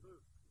wearing?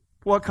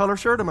 What color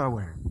shirt am I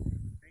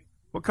wearing?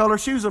 What color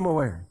shoes am I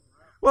wearing?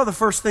 Well, the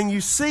first thing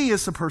you see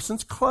is the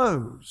person's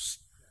clothes.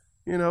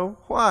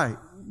 White,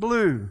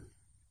 blue,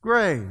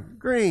 gray,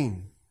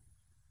 green.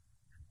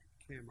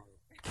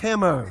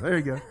 Camo. There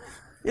you go.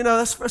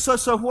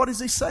 So what is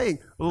he saying?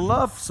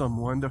 Love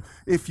someone.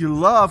 If you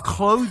love,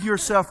 clothe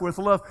yourself with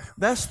love.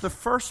 That's the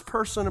first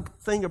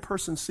thing a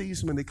person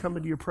sees when they come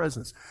into your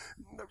presence.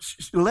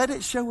 Let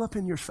it show up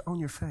on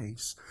your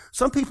face.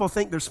 Some people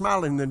think they're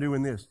smiling and they're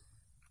doing this.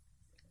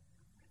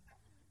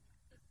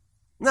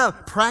 No,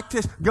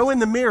 practice. Go in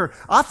the mirror.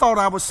 I thought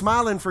I was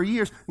smiling for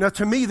years. Now,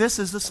 to me, this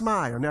is a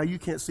smile. Now, you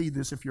can't see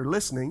this if you're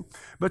listening,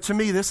 but to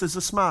me, this is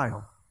a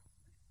smile.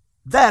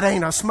 That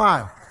ain't a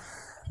smile.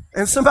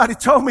 And somebody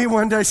told me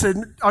one day, said,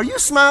 are you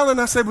smiling?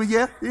 I said, well,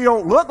 yeah, you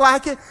don't look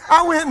like it.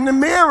 I went in the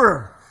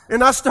mirror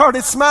and I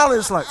started smiling.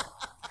 It's like,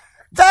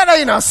 that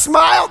ain't a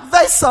smile.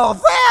 They saw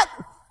that.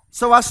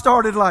 So I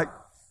started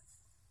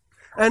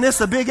and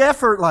it's a big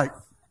effort,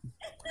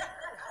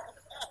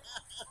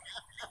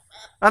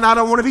 and I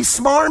don't want to be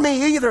smarmy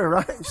either,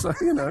 right? So,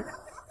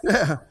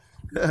 yeah.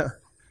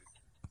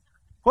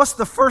 What's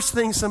the first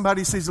thing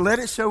somebody sees? Let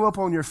it show up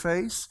on your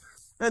face,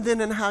 and then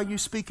in how you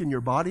speak in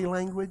your body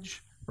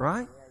language,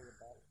 right?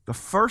 The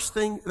first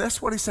thing, that's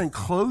what he's saying,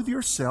 clothe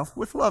yourself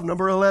with love.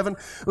 Number 11,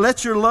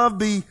 let your love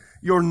be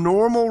your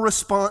normal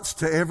response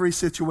to every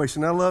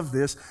situation. I love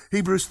this.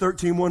 Hebrews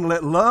 13:1,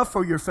 let love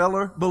for your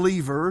fellow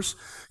believers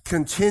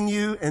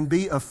continue and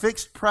be a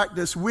fixed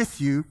practice with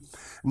you.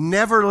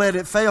 Never let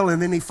it fail.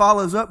 And then he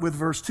follows up with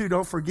verse 2,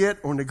 don't forget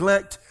or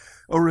neglect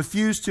or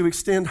refuse to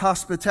extend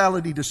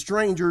hospitality to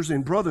strangers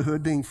in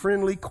brotherhood, being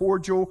friendly,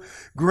 cordial,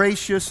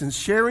 gracious, and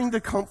sharing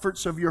the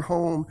comforts of your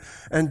home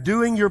and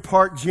doing your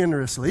part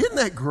generously. Isn't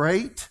that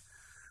great?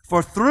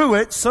 For through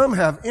it, some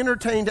have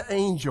entertained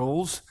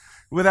angels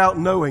without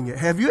knowing it.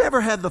 Have you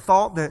ever had the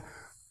thought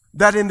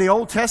that in the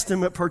Old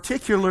Testament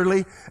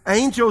particularly,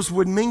 angels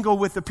would mingle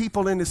with the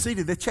people in the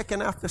city? They're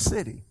checking out the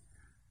city.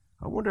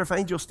 I wonder if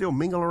angels still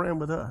mingle around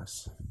with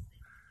us.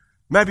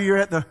 Maybe you're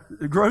at the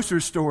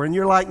grocery store and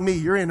you're like me.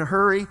 You're in a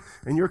hurry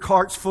and your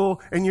cart's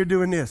full and you're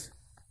doing this.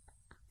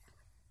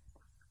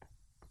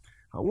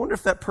 I wonder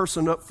if that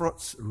person up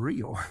front's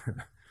real.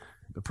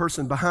 The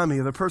person behind me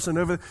or the person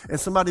over there. And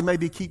somebody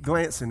maybe keep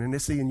glancing and they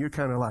see and you're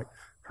kind of like,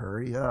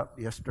 hurry up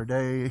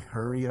yesterday,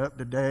 hurry up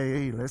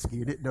today, let's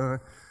get it done.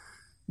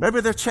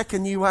 Maybe they're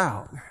checking you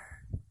out.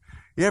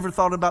 You ever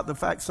thought about the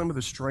fact some of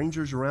the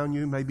strangers around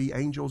you may be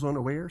angels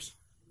unawares?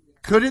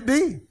 Could it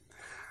be?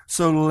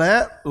 So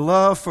let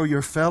love for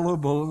your fellow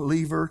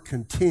believer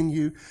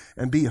continue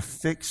and be a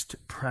fixed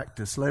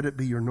practice. Let it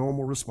be your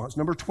normal response.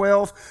 Number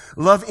 12,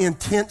 love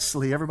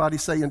intensely. Everybody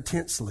say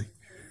intensely.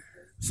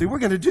 See, we're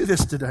going to do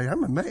this today.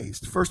 I'm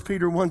amazed. 1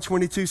 Peter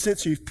 1:22,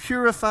 since you've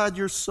purified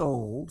your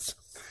souls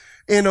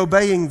in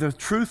obeying the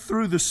truth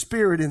through the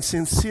Spirit in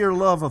sincere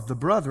love of the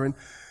brethren,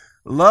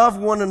 love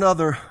one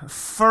another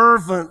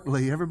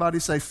fervently. Everybody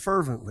say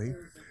fervently.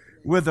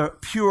 With a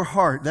pure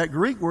heart. That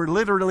Greek word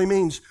literally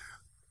means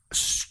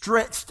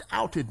stretched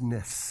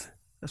outedness.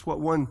 That's what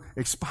one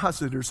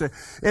expositor said.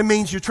 It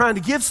means you're trying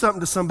to give something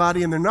to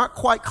somebody and they're not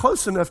quite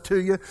close enough to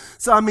you.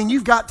 So,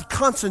 you've got to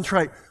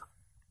concentrate.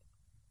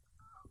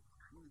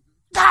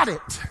 Got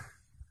it.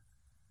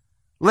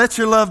 Let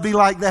your love be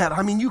like that.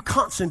 You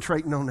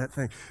concentrating on that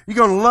thing. You're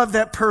going to love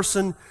that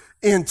person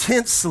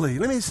intensely.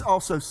 Let me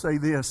also say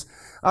this.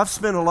 I've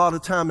spent a lot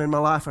of time in my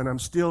life, and I'm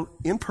still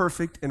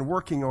imperfect and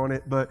working on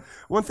it, but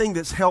one thing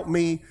that's helped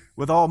me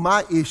with all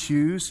my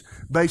issues,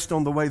 based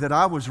on the way that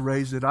I was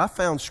raised, that I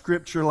found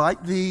scripture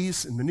like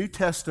these in the New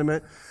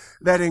Testament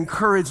that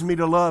encouraged me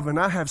to love, and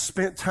I have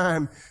spent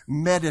time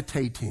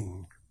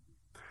meditating.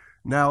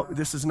 Now,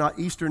 this is not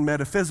Eastern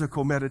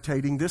metaphysical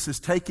meditating. This is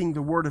taking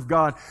the Word of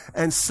God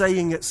and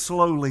saying it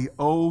slowly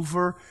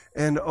over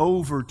and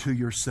over to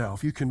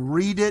yourself. You can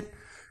read it,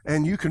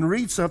 and you can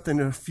read something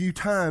a few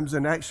times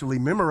and actually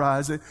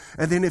memorize it.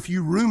 And then if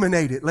you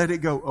ruminate it, let it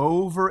go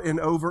over and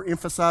over,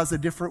 emphasize a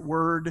different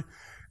word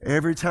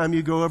every time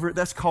you go over it.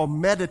 That's called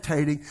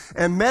meditating.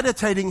 And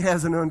meditating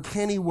has an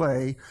uncanny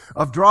way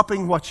of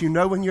dropping what you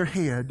know in your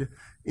head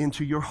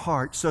into your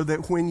heart, so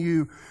that when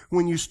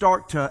you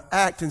start to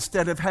act,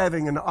 instead of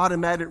having an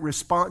automatic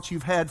response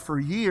you've had for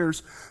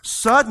years,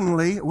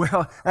 suddenly,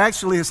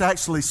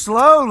 it's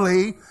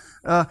slowly,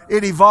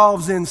 it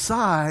evolves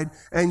inside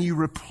and you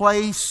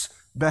replace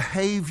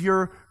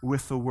behavior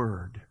with the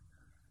Word.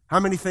 How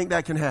many think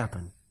that can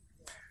happen?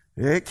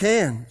 It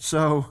can.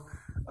 So,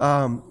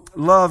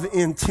 love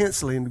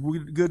intensely, and a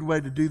good way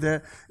to do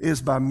that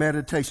is by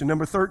meditation.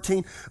 Number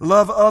 13,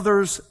 love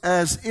others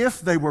as if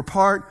they were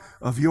part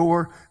of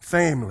your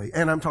family.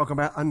 And I'm talking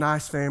about a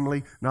nice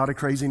family, not a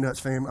crazy nuts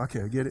family.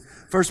 Okay, I get it.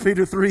 1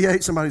 Peter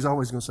 3:8, somebody's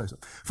always going to say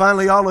something.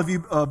 Finally, all of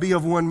you be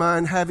of one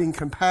mind, having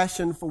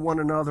compassion for one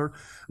another,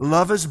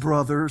 love as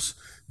brothers,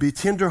 be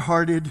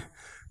tenderhearted,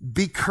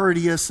 be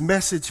courteous.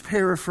 Message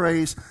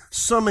paraphrase,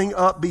 summing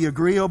up, be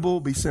agreeable,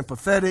 be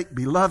sympathetic,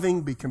 be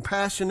loving, be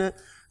compassionate,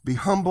 be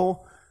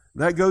humble.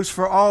 That goes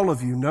for all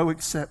of you, no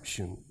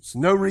exceptions,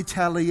 no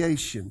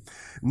retaliation,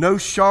 no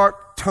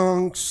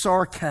sharp-tongued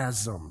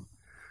sarcasm.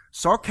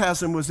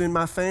 Sarcasm was in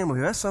my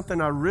family. That's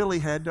something I really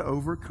had to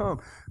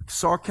overcome.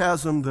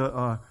 Sarcasm,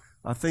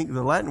 I think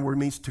the Latin word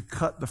means to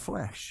cut the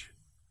flesh.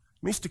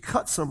 It means to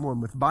cut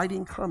someone with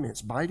biting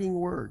comments, biting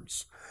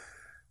words.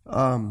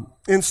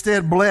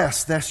 Instead,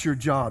 bless. That's your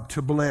job,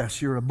 to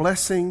bless. You're a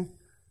blessing.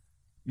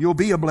 You'll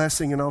be a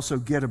blessing and also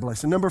get a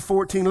blessing. Number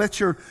 14, let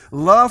your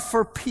love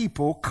for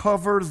people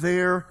cover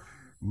their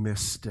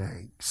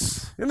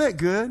mistakes. Isn't that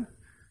good?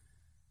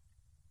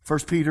 1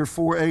 Peter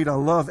 4:8, I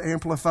love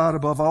amplified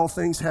above all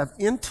things, have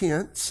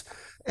intense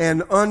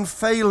and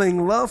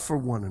unfailing love for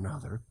one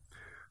another.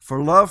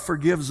 For love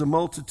forgives a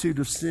multitude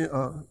of sin,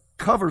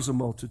 covers a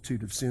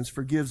multitude of sins,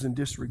 forgives and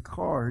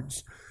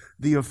disregards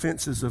the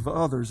offenses of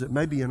others. It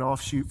may be an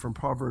offshoot from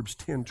Proverbs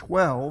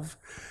 10:12.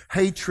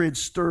 Hatred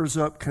stirs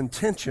up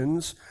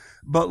contentions,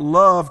 but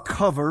love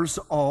covers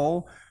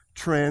all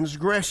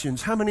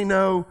transgressions. How many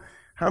know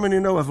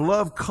if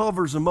love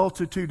covers a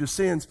multitude of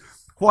sins,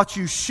 what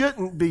you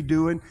shouldn't be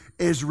doing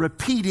is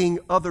repeating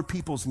other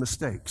people's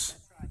mistakes.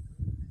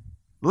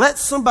 Let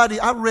somebody,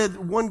 I read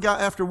one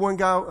guy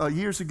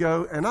years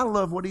ago, and I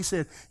love what he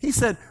said. He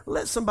said,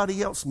 let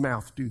somebody else's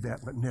mouth do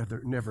that, but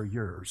never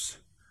yours.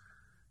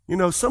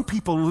 Some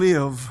people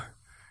live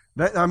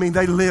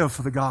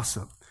for the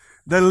gossip.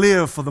 They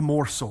live for the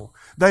morsel.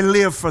 They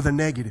live for the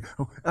negative.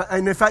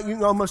 And in fact,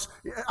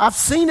 I've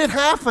seen it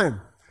happen.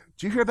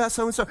 Did you hear about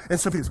so-and-so? And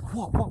some people say,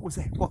 what was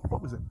that?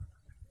 What was it?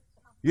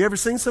 You ever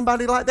seen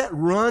somebody like that?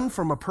 Run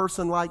from a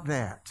person like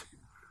that.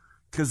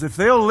 Because if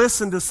they'll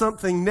listen to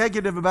something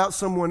negative about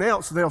someone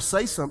else, they'll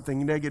say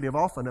something negative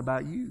often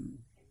about you.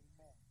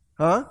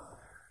 Huh?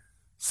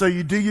 So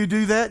do you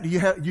do that? Do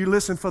you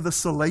listen for the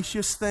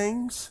salacious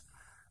things?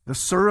 The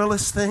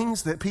scurrilous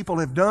things that people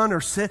have done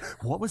or said?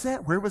 What was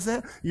that? Where was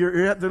that?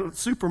 You're at the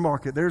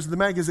supermarket. There's the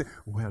magazine.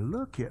 Well,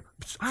 look at,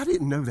 I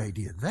didn't know they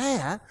did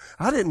that.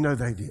 I didn't know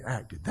they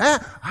acted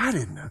that. I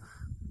didn't know.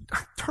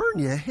 Turn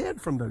your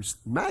head from those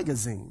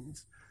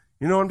magazines.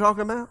 You know what I'm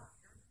talking about?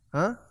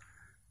 Huh?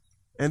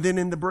 And then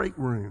in the break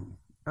room,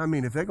 I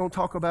mean, if they're going to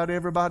talk about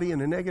everybody in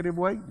a negative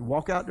way,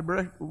 walk out the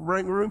break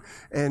room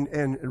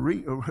and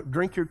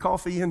drink your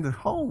coffee in the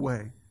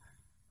hallway,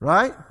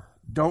 right?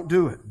 Don't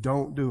do it.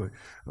 Don't do it.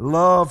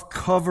 Love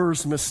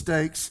covers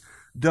mistakes,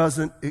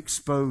 doesn't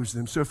expose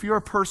them. So if you're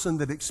a person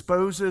that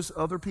exposes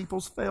other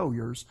people's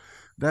failures,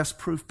 that's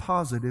proof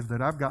positive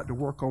that I've got to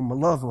work on my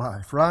love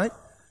life, right?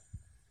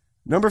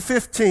 Number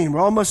 15, we're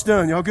almost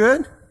done. Y'all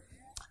good?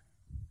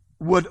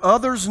 Would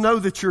others know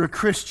that you're a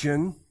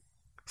Christian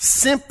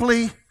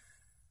simply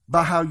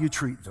by how you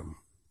treat them?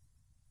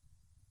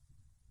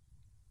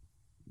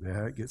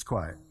 Yeah, it gets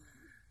quiet.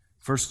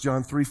 1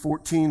 John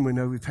 3:14, we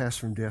know we pass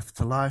from death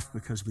to life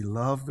because we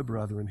love the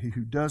brother, and he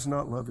who does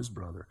not love his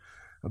brother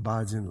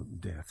abides in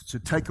death. So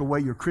take away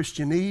your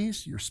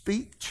Christianese, your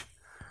speech,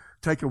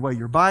 take away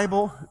your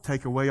Bible,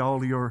 take away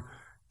all your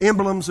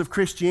emblems of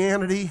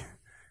Christianity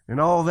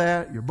and all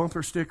that, your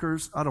bumper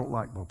stickers. I don't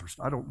like bumpers.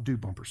 I don't do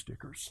bumper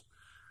stickers.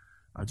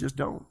 I just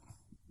don't.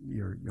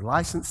 Your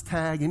license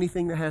tag,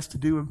 anything that has to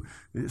do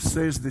with it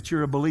says that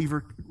you're a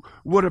believer.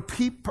 Would a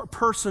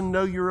person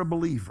know you're a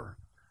believer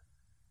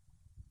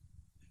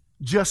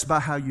just by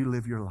how you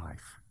live your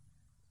life?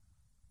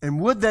 And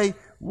would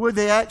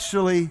they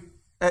actually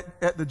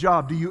at the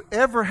job, do you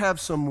ever have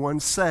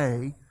someone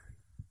say,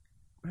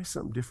 there's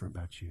something different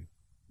about you?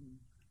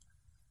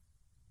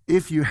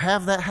 If you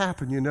have that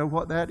happen, you know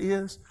what that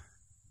is?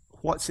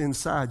 What's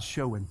inside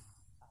showing.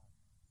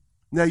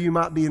 Now, you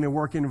might be in a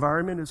work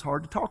environment. It's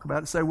hard to talk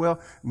about it. Say, well,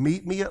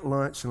 meet me at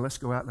lunch and let's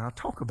go out and I'll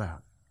talk about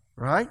it,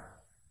 right?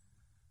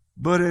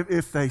 But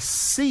if they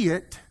see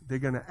it, they're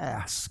going to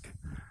ask.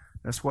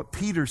 That's what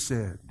Peter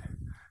said.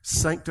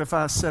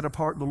 Sanctify, set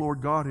apart the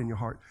Lord God in your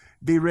heart.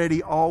 Be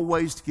ready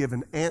always to give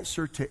an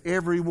answer to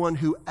everyone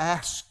who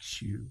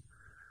asks you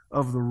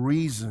of the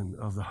reason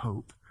of the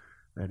hope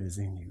that is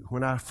in you.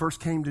 When I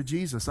first came to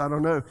Jesus, I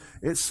don't know,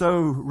 it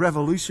so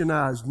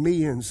revolutionized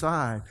me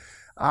inside.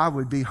 I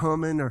would be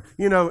humming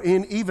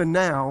even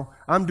now,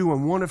 I'm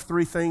doing one of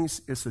three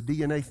things. It's a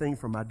DNA thing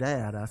from my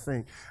dad, I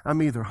think.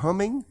 I'm either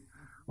humming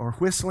or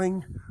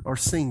whistling or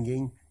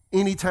singing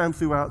anytime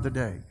throughout the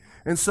day.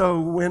 And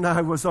so when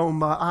I was on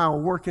my aisle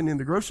working in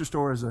the grocery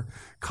store as a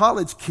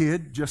college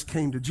kid, just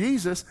came to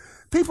Jesus,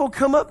 people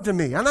come up to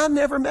me, and I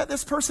never met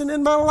this person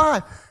in my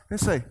life, and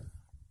say,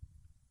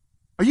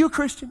 are you a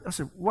Christian? I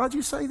said, why'd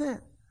you say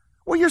that?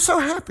 Well, you're so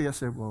happy. I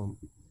said, well,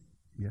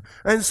 yeah.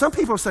 And some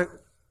people say,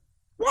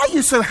 why are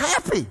you so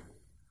happy?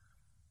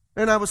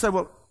 And I would say,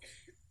 well,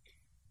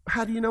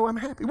 how do you know I'm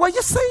happy? Well,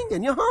 you're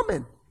singing, you're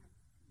humming,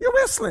 you're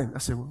whistling. I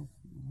said, well,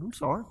 I'm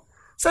sorry.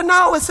 I said,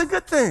 no, it's a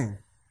good thing.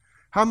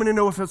 How many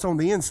know if it's on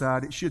the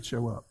inside, it should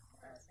show up?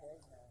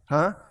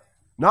 Huh?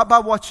 Not by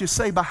what you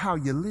say, by how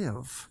you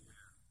live.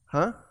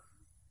 Huh?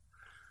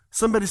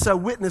 Somebody said,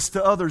 witness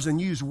to others and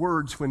use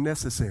words when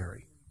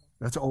necessary.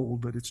 That's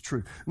old, but it's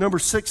true. Number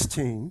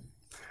 16.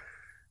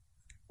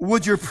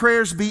 Would your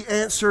prayers be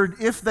answered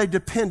if they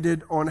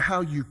depended on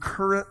how you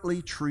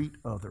currently treat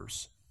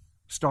others?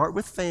 Start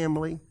with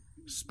family,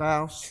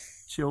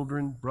 spouse,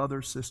 children,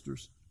 brothers,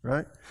 sisters,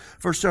 right?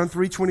 1 John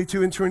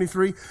 3:22 and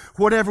 23.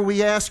 Whatever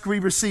we ask, we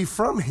receive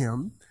from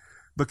him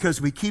because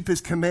we keep his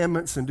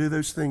commandments and do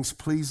those things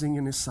pleasing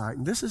in his sight.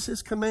 And this is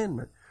his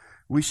commandment.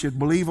 We should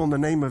believe on the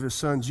name of his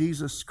son,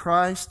 Jesus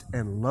Christ,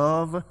 and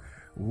love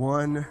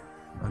one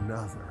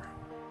another.